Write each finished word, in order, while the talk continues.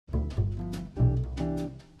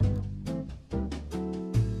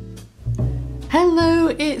Hello,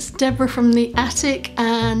 it's Deborah from the attic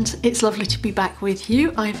and it's lovely to be back with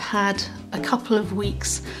you. I've had a couple of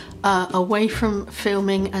weeks away from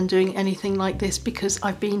filming and doing anything like this because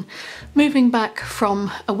I've been moving back from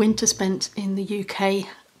a winter spent in the UK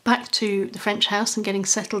back to the French house and getting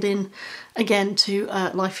settled in again to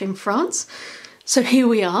life in France. So here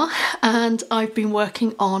we are, and I've been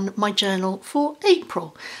working on my journal for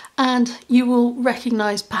April, and you will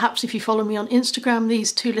recognise, perhaps if you follow me on Instagram,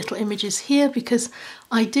 these two little images here because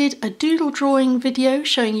I did a doodle drawing video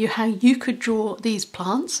showing you how you could draw these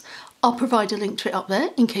plants. I'll provide a link to it up there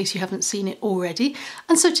in case you haven't seen it already.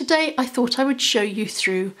 And so today I thought I would show you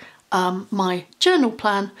through my journal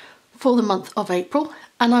plan for the month of April,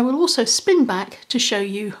 and I will also spin back to show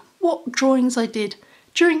you what drawings I did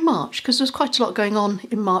during March, because there's quite a lot going on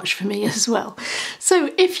in March for me as well.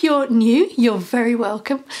 So if you're new, you're very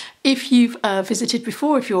welcome. If you've visited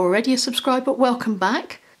before, if you're already a subscriber, welcome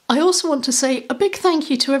back. I also want to say a big thank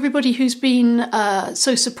you to everybody who's been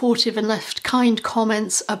so supportive and left kind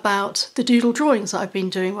comments about the doodle drawings that I've been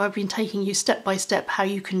doing, where I've been taking you step by step how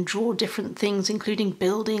you can draw different things, including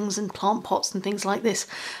buildings and plant pots and things like this.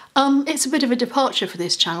 It's a bit of a departure for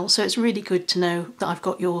this channel, so it's really good to know that I've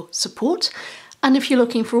got your support. And if you're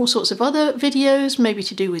looking for all sorts of other videos, maybe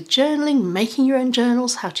to do with journaling, making your own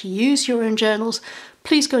journals, how to use your own journals,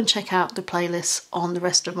 please go and check out the playlists on the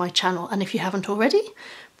rest of my channel. And if you haven't already,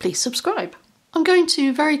 please subscribe. I'm going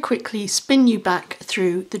to very quickly spin you back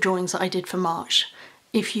through the drawings that I did for March.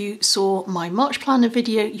 If you saw my March planner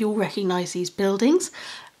video, you'll recognise these buildings.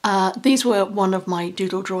 These were one of my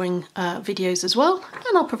doodle drawing videos as well,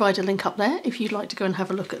 and I'll provide a link up there if you'd like to go and have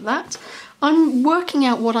a look at that. I'm working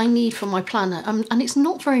out what I need for my planner, and it's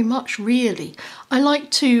not very much really. I like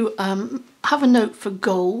to have a note for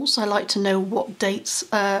goals. I like to know what dates,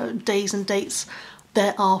 days and dates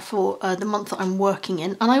there are for the month that I'm working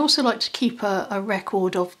in, and I also like to keep a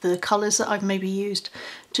record of the colours that I've maybe used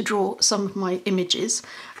to draw some of my images.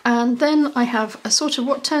 And then I have a sort of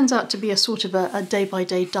what turns out to be a sort of a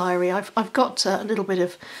day-by-day diary. I've got a little bit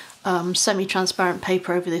of semi-transparent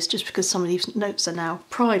paper over this just because some of these notes are now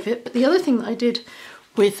private. But the other thing that I did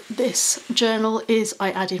with this journal is I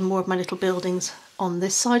added more of my little buildings on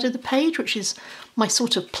this side of the page, which is my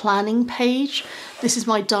sort of planning page. This is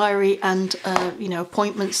my diary and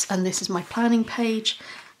appointments, and this is my planning page.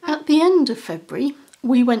 At the end of February,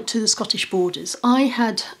 we went to the Scottish borders. I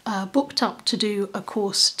had booked up to do a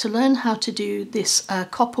course to learn how to do this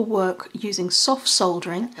copper work using soft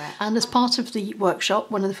soldering, and as part of the workshop,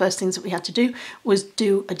 one of the first things that we had to do was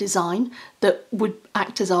do a design that would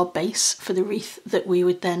act as our base for the wreath that we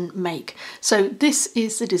would then make. So this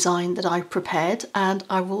is the design that I prepared, and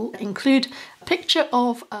I will include a picture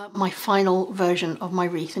of my final version of my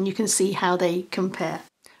wreath, and you can see how they compare.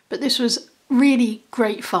 But this was really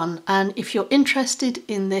great fun, and if you're interested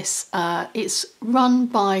in this, it's run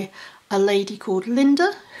by a lady called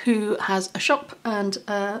Linda who has a shop and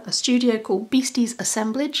a studio called BEASTIES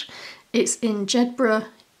Assemblage. It's in Jedburgh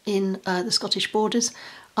in the Scottish borders,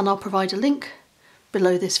 and I'll provide a link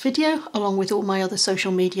below this video along with all my other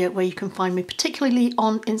social media where you can find me, particularly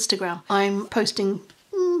on Instagram. I'm posting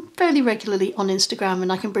fairly regularly on Instagram,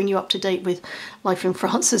 and I can bring you up to date with life in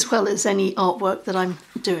France as well as any artwork that I'm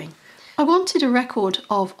doing. I wanted a record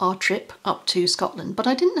of our trip up to Scotland, but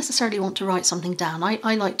I didn't necessarily want to write something down.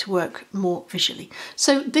 I like to work more visually.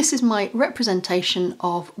 So this is my representation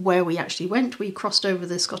of where we actually went. We crossed over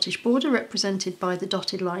the Scottish border, represented by the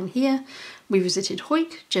dotted line here. We visited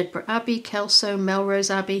Hawick, Jedburgh Abbey, Kelso,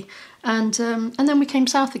 Melrose Abbey, and then we came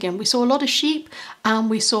south again. We saw a lot of sheep,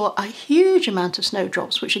 and we saw a huge amount of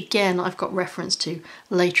snowdrops, which again I've got reference to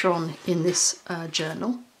later on in this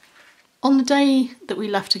journal. On the day that we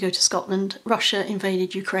left to go to Scotland, Russia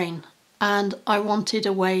invaded Ukraine, and I wanted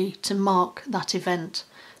a way to mark that event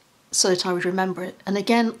so that I would remember it. And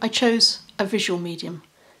again, I chose a visual medium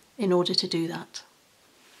in order to do that.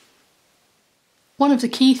 One of the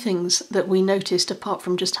key things that we noticed, apart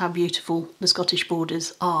from just how beautiful the Scottish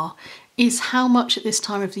borders are, is how much at this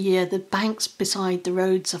time of the year the banks beside the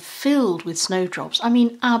roads are filled with snowdrops. I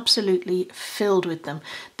mean, absolutely filled with them.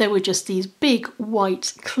 There were just these big,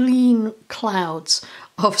 white, clean clouds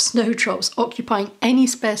of snowdrops occupying any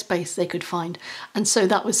spare space they could find. And so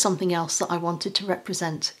that was something else that I wanted to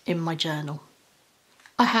represent in my journal.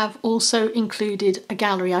 I have also included a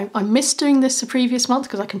gallery. I missed doing this the previous month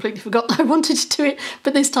because I completely forgot that I wanted to do it,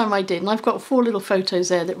 but this time I did, and I've got 4 little photos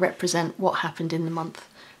there that represent what happened in the month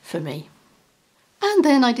for me. And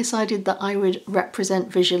then I decided that I would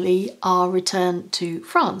represent visually our return to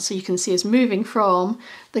France. So you can see us moving from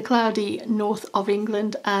the cloudy north of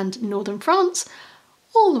England and northern France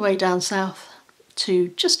all the way down south to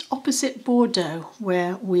just opposite Bordeaux,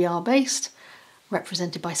 where we are based,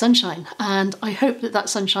 represented by sunshine, and I hope that that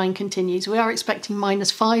sunshine continues. We are expecting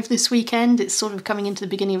 -5 this weekend. It's sort of coming into the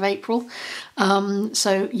beginning of April,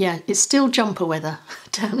 so yeah, it's still jumper weather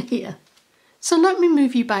down here. So let me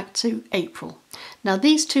move you back to April. Now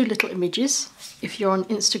these two little images, if you're on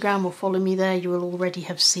Instagram or follow me there, you will already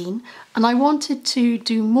have seen, and I wanted to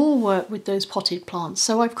do more work with those potted plants,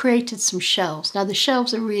 so I've created some shelves. Now the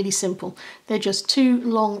shelves are really simple. They're just two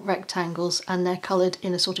long rectangles and they're coloured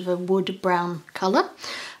in a sort of a wood brown colour.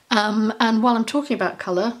 And while I'm talking about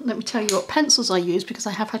colour, let me tell you what pencils I use, because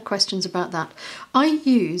I have had questions about that. I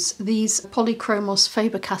use these Polychromos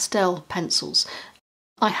Faber-Castell pencils.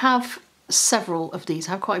 I have several of these.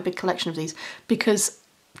 I have quite a big collection of these because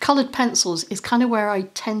coloured pencils is kind of where I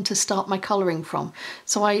tend to start my colouring from.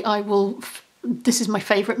 So this is my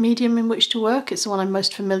favourite medium in which to work. It's the one I'm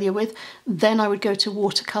most familiar with. Then I would go to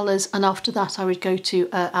watercolours, and after that I would go to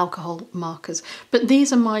alcohol markers. But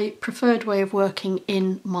these are my preferred way of working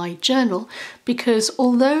in my journal, because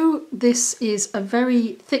although this is a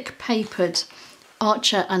very thick papered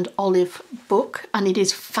Archer and Olive book, and it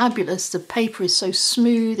is fabulous, the paper is so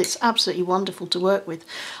smooth, it's absolutely wonderful to work with.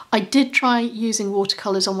 I did try using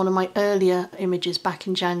watercolours on one of my earlier images back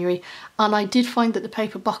in January, and I did find that the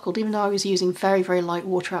paper buckled, even though I was using very, very light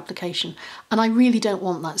water application, and I really don't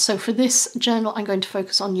want that. So for this journal I'm going to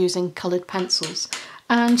focus on using coloured pencils.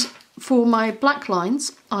 And for my black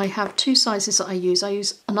lines, I have two sizes that I use. I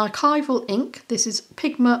use an archival ink. This is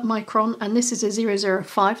Pigma Micron, and this is a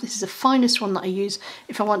 005. This is the finest one that I use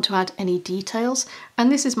if I want to add any details.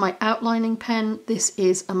 And this is my outlining pen. This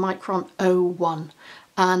is a Micron 01.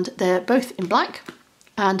 And they're both in black,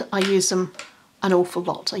 and I use them an awful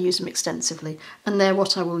lot. I use them extensively. And they're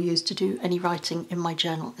what I will use to do any writing in my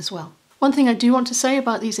journal as well. One thing I do want to say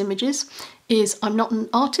about these images is I'm not an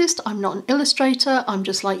artist, I'm not an illustrator, I'm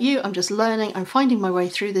just like you, I'm just learning, I'm finding my way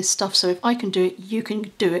through this stuff, so if I can do it, you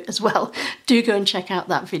can do it as well. Do go and check out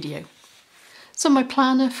that video. So my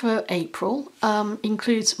planner for April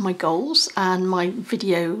includes my goals and my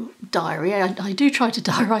video diary. I do try to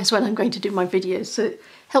diarise when I'm going to do my videos, so it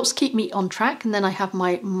helps keep me on track. And then I have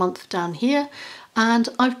my month down here, and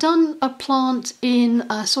I've done a plant in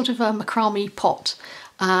a sort of a macrame pot.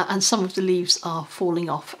 And some of the leaves are falling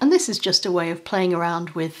off. And this is just a way of playing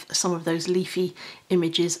around with some of those leafy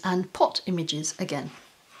images and pot images again.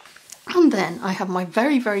 And then I have my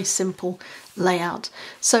very, very simple layout.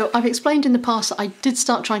 So I've explained in the past that I did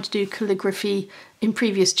start trying to do calligraphy in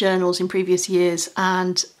previous journals in previous years,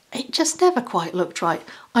 and it just never quite looked right.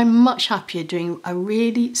 I'm much happier doing a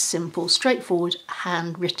really simple, straightforward,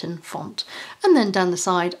 handwritten font. And then down the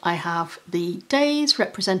side I have the days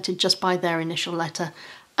represented just by their initial letter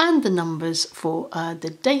and the numbers for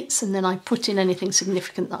the dates, and then I put in anything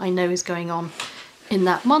significant that I know is going on in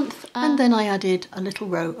that month. And then I added a little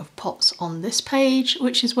row of pots on this page,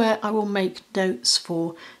 which is where I will make notes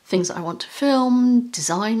for things that I want to film,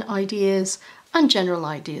 design ideas, and general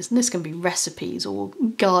ideas. And this can be recipes or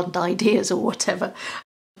garden ideas or whatever.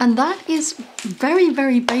 And that is very,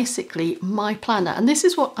 very basically my planner. And this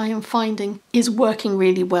is what I am finding is working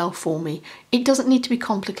really well for me. It doesn't need to be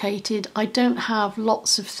complicated. I don't have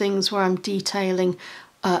lots of things where I'm detailing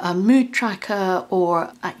a mood tracker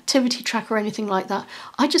or activity tracker or anything like that.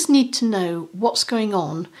 I just need to know what's going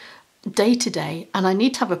on day to day, and I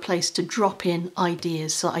need to have a place to drop in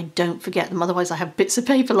ideas so I don't forget them, otherwise I have bits of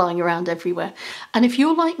paper lying around everywhere. And if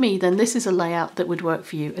you're like me, then this is a layout that would work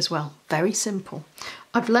for you as well. Very simple.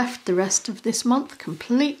 I've left the rest of this month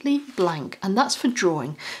completely blank, and that's for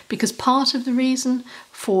drawing, because part of the reason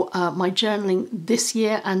for my journaling this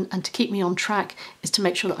year and to keep me on track is to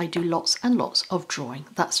make sure that I do lots and lots of drawing.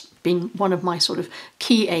 That's been one of my sort of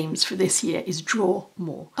key aims for this year, is draw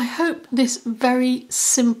more. I hope this very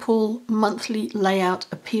simple monthly layout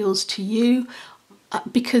appeals to you,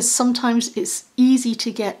 because sometimes it's easy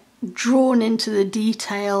to get drawn into the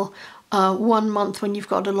detail. One month when you've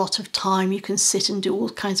got a lot of time, you can sit and do all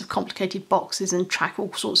kinds of complicated boxes and track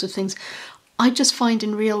all sorts of things. I just find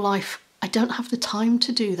in real life I don't have the time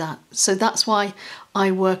to do that. So that's why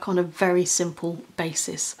I work on a very simple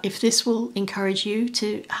basis. If this will encourage you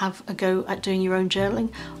to have a go at doing your own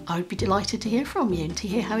journaling, I would be delighted to hear from you and to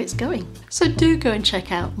hear how it's going. So do go and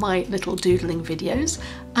check out my little doodling videos,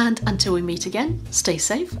 and until we meet again, stay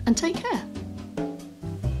safe and take care.